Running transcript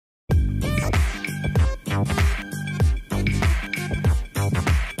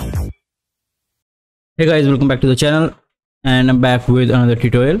Hey guys, welcome back to the channel, and I'm back with another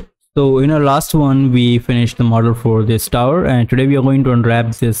tutorial. So in our last one we finished the model for this tower, and today we are going to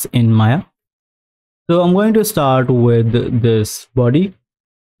unwrap this in Maya. So I'm going to start with this body.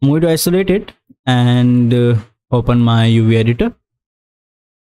 I'm going to isolate it and open my UV editor.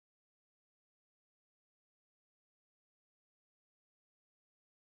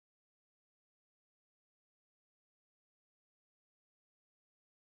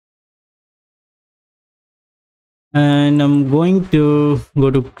 And I'm going to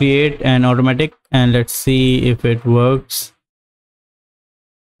go to create an automatic, and let's see if it works.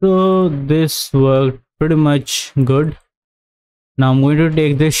 So this worked pretty much good. Now I'm going to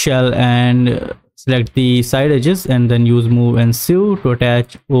take this shell and select the side edges and then use move and sew to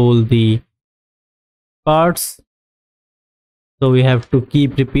attach all the parts. So we have to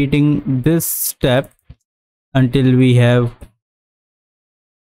keep repeating this step until we have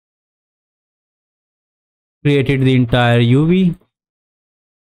created the entire UV.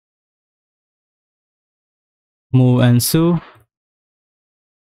 Move and sew.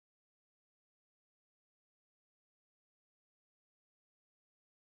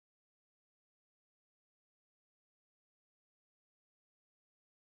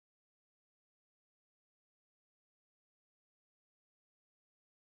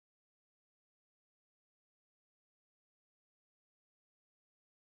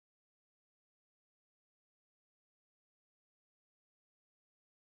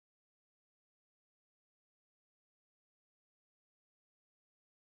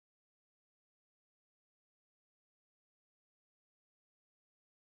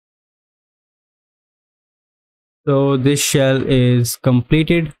 So this shell is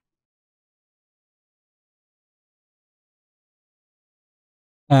completed.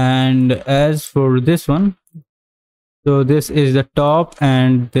 And as for this one, so this is the top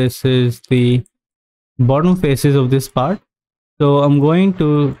and this is the bottom faces of this part. So I'm going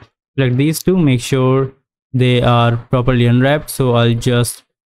to select these two, make sure they are properly unwrapped. So I'll just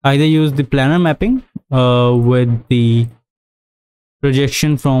either use the planar mapping with the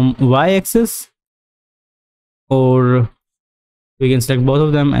projection from y-axis, or we can select both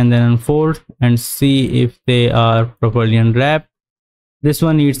of them and then unfold and see if they are properly unwrapped. This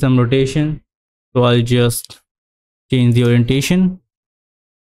one needs some rotation, so I'll just change the orientation.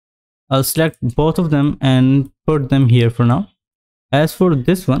 I'll select both of them and put them here for now. As for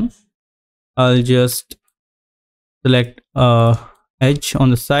this one, I'll just select a edge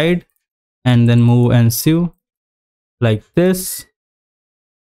on the side and then move and sew like this.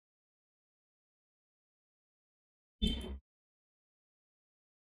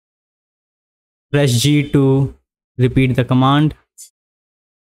 Press G to repeat the command.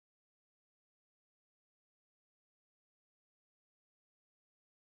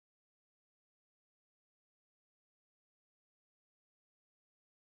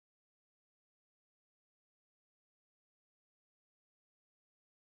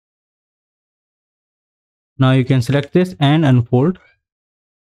 Now you can select this and unfold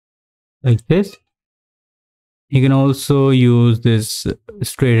like this. You can also use this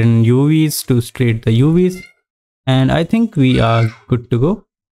straighten UVs to straighten the UVs, and I think we are good to go.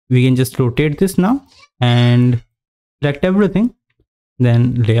 We can just rotate this now and select everything,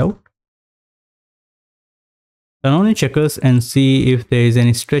 then layout. Turn on your checkers and see if there is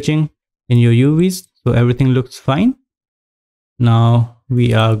any stretching in your UVs. So everything looks fine. Now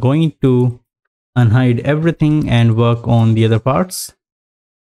we are going to unhide everything and work on the other parts.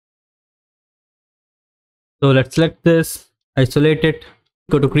 So let's select this, isolate it,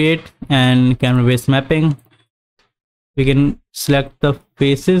 go to create and camera base mapping. We can select the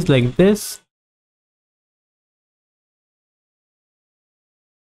faces like this.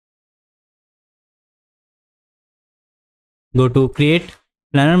 Go to create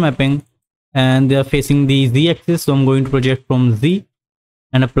planar mapping, and they are facing the Z axis. So I'm going to project from Z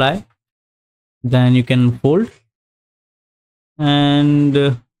and apply. Then you can fold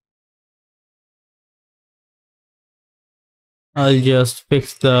and I'll just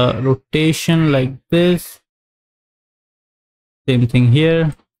fix the rotation like this. Same thing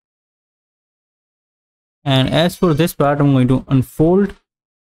here. And as for this part, I'm going to unfold,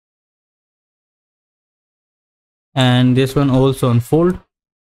 and this one also unfold.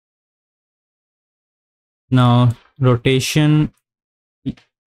 Now rotation,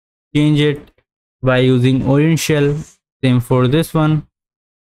 change it by using orient shell. Same for this one.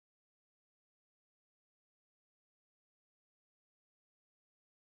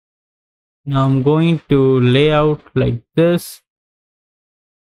 Now I'm going to lay out like this.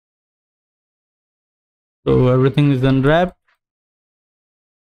 So everything is unwrapped.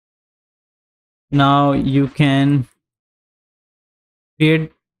 Now you can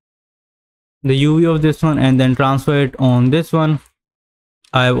create the UV of this one and then transfer it on this one.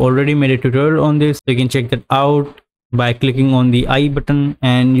 I've already made a tutorial on this, so you can check that out by clicking on the I button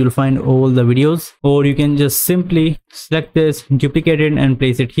and you'll find all the videos. Or you can just simply select this, duplicate it and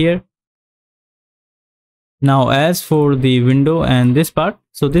place it here. Now as for the window and this part,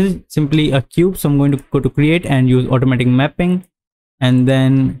 so this is simply a cube, so I'm going to go to create and use automatic mapping and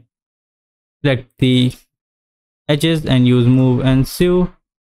then select the edges and use move and sew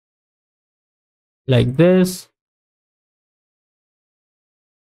like this.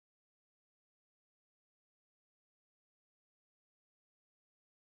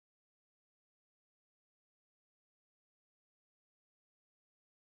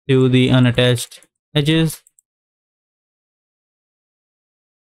 To the unattached edges.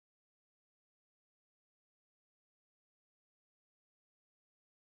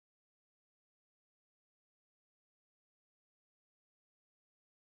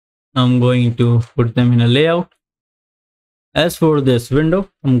 I'm going to put them in a layout. As for this window,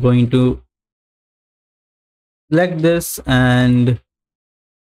 I'm going to select this and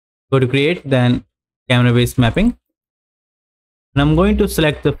go to create, then camera based mapping. And I'm going to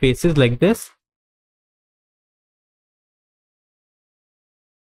select the faces like this.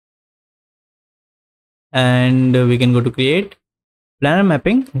 And we can go to create planar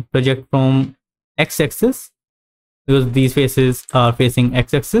mapping, project from x-axis because these faces are facing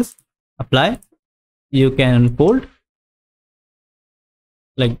x-axis. Apply. You can unfold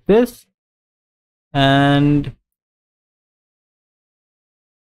like this and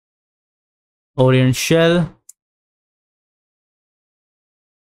orient shell.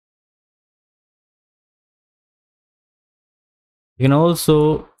 You can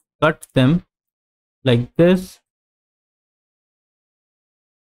also cut them like this.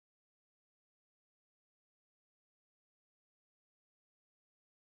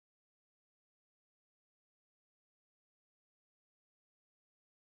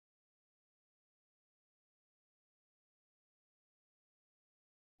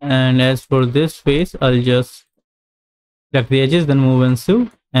 And as for this face, I'll just select the edges, then move and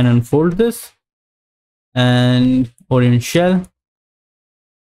sew and unfold this and orient shell,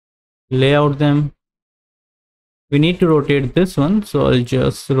 layout them. We need to rotate this one, so I'll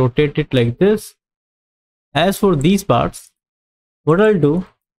just rotate it like this. As for these parts, what I'll do,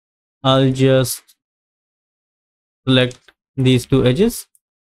 I'll just select these two edges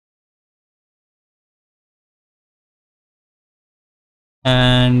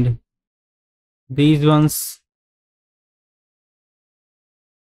and these ones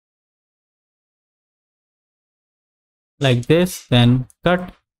like this, then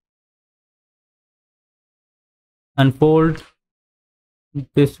cut, unfold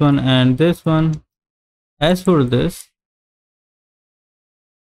this one and this one. As for this,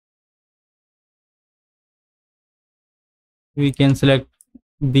 we can select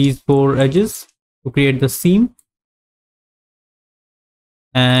these four edges to create the seam.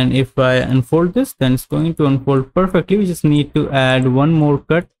 And if I unfold this, then it's going to unfold perfectly. We just need to add one more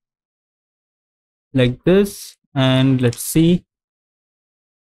cut like this, and let's see.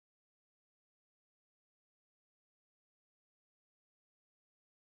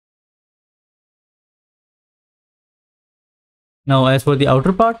 Now as for the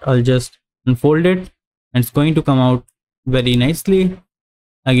outer part, I'll just unfold it and it's going to come out very nicely.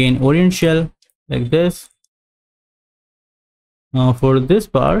 Again, orient shell like this. Now for this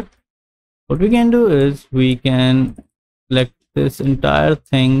part, what we can do is we can select this entire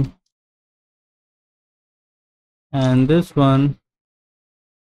thing and this one,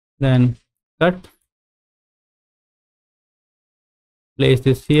 then cut, place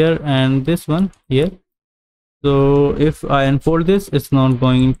this here and this one here. So if I unfold this, it's not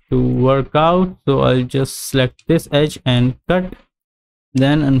going to work out, so I'll just select this edge and cut,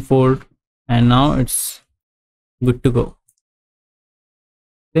 then unfold, and now it's good to go.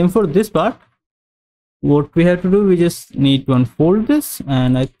 Same for this part. What we have to do, we just need to unfold this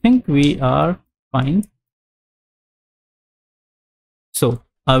and I think we are fine. So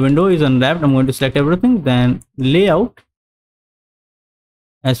our window is unwrapped. I'm going to select everything, then layout.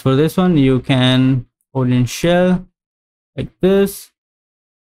 As for this one, you can orient shell like this.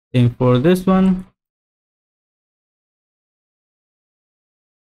 Same for this one.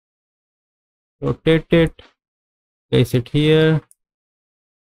 Rotate it, place it here.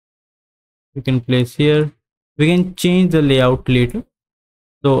 We can place here. We can change the layout later.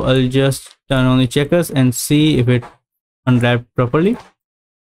 So I'll just turn on the checkers and see if it unwrapped properly.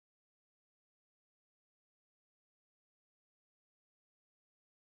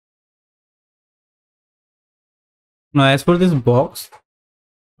 Now as for this box,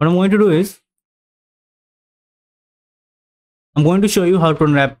 what I'm going to do is I'm going to show you how to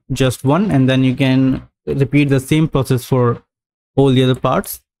unwrap just one, and then you can repeat the same process for all the other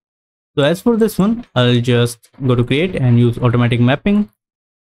parts. So as for this one, I'll just go to create and use automatic mapping.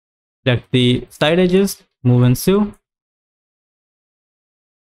 Select the side edges, move and sew.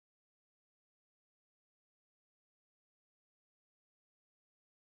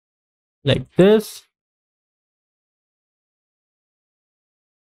 Like this.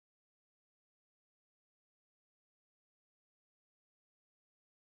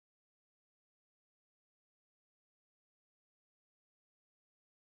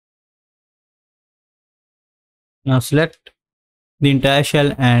 Now select the entire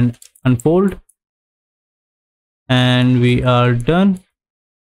shell and unfold. And we are done.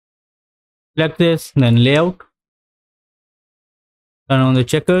 Select this, then layout. Turn on the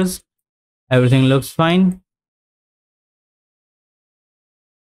checkers. Everything looks fine.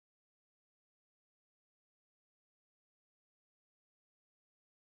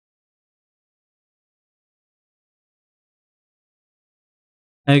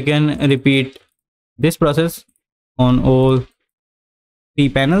 Again, repeat this process on all 3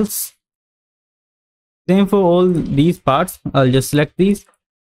 panels. Same for all these parts. I'll just select these,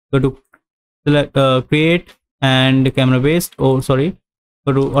 go to select create and camera based, go to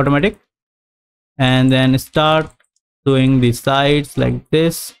automatic, and then start doing the sides like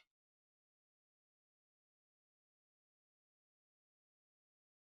this.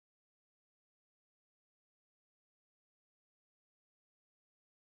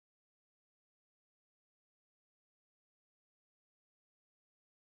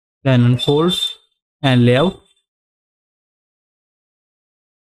 Then unfold and layout.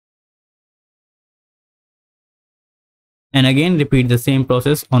 And again repeat the same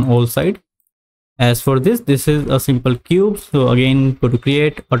process on all sides. As for this is a simple cube, so again go to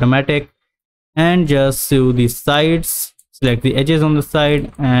create, automatic, and just sew the sides. Select the edges on the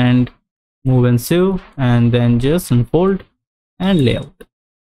side and move and sew, and then just unfold and layout.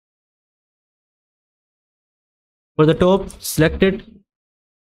 For the top, select it,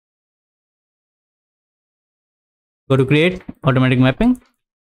 go to create, automatic mapping.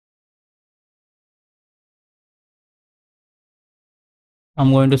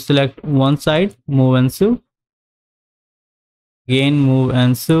 I'm going to select one side, move and sew. Again, move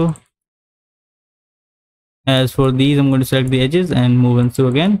and sew. As for these, I'm going to select the edges and move and sew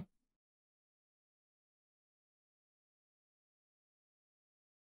again.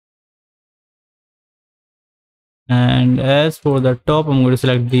 And as for the top, I'm going to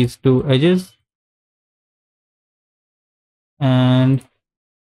select these 2 edges and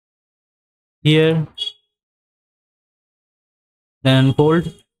here, then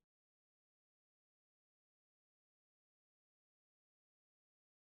unfold.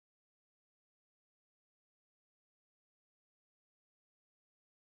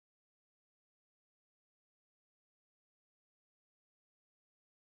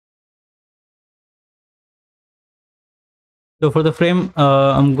 So for the frame,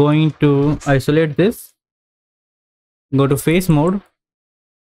 I'm going to isolate this, go to face mode,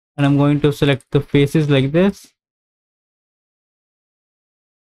 and I'm going to select the faces like this.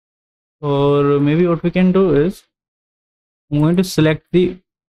 Or maybe what we can do is I'm going to select the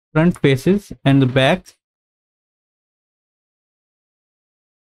front faces and the back,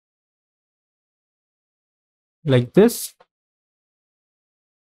 like this,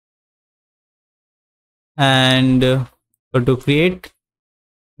 and go to create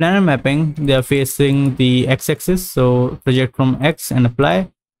planar mapping. They are facing the x-axis, so project from x and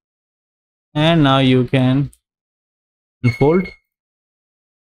apply, and now you can unfold.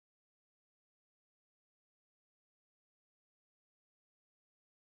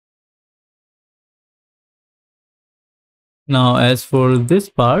 Now as for this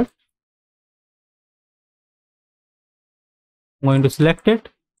part, I'm going to select it,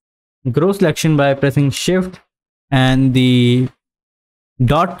 grow selection by pressing shift and the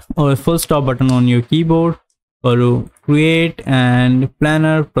dot or full stop button on your keyboard, or to create and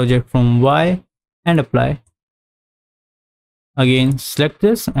planar, project from Y and apply. Again select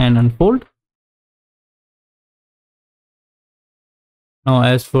this and unfold. Now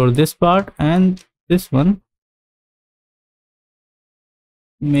as for this part and this one,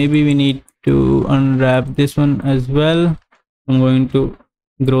 maybe we need to unwrap this one as well. I'm going to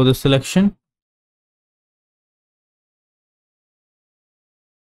grow the selection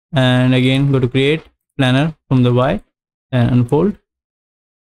and again go to create planar from the Y and unfold.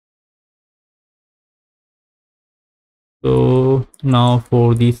 So now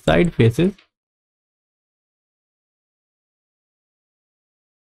for the side faces,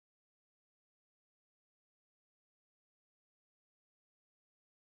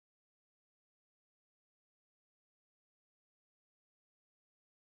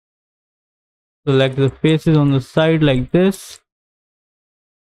 Select the faces on the side like this.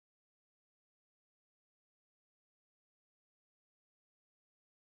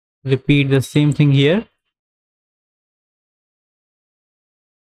 Repeat the same thing here.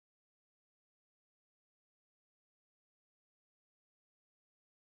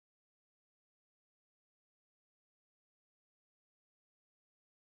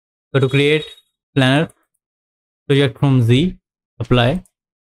 Go to create planner, project from Z, apply,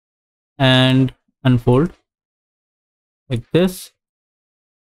 and unfold like this.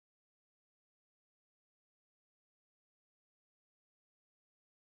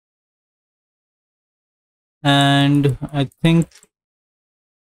 And I think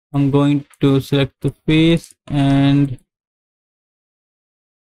I'm going to select the face and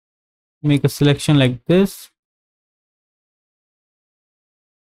make a selection like this.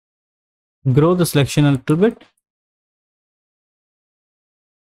 Grow the selection a little bit.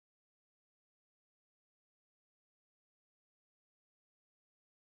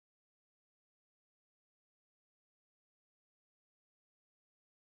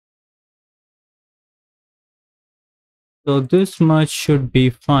 So this much should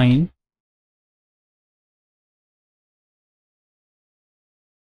be fine.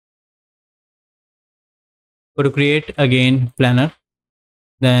 Go to create again planner,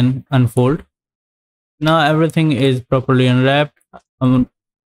 then unfold. Now everything is properly unwrapped.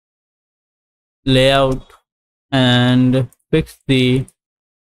 Layout and fix the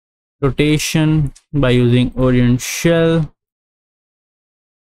rotation by using orient shell.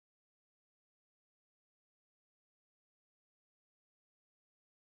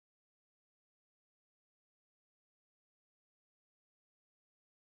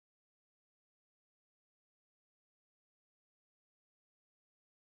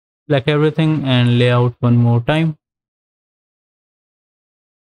 Select everything and layout one more time.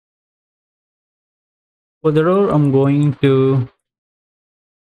 For the row, I'm going to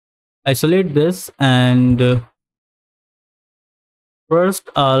isolate this and first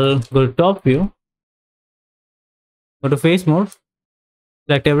I'll go to top view, go to face mode,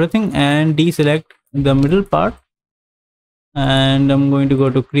 select everything and deselect the middle part, and I'm going to go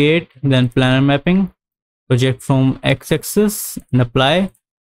to create, then planner mapping, project from x-axis and apply,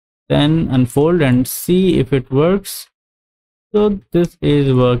 then unfold and see if it works. So this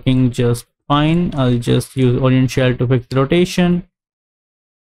is working just fine. I'll just use orient shell to fix the rotation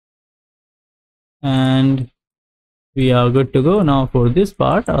and we are good to go. Now for this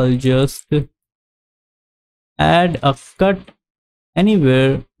part, I'll just add a cut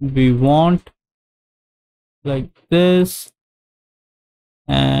anywhere we want like this,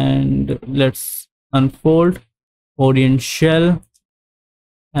 and let's unfold, orient shell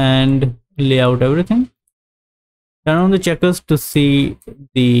and lay out everything. Turn on the checkers to see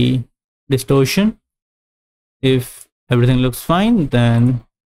the distortion. If everything looks fine, then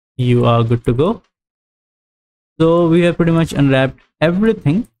you are good to go. So we have pretty much unwrapped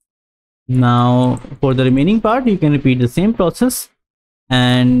everything. Now for the remaining part, you can repeat the same process,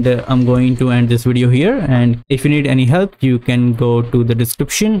 and I'm going to end this video here. And if you need any help, you can go to the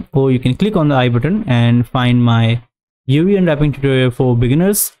description or you can click on the I button and find my UV unwrapping tutorial for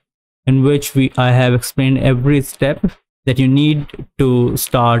beginners, in which I have explained every step that you need to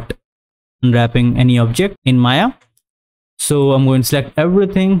start unwrapping any object in Maya. So I'm going to select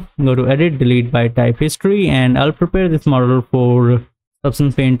everything, go to edit, delete by type history, and I'll prepare this model for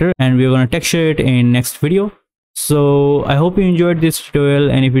Substance Painter and we're going to texture it in next video. So I hope you enjoyed this tutorial,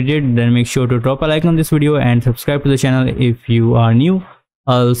 and if you did, then make sure to drop a like on this video and subscribe to the channel if you are new.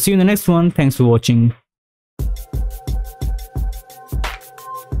 I'll see you in the next one. Thanks for watching.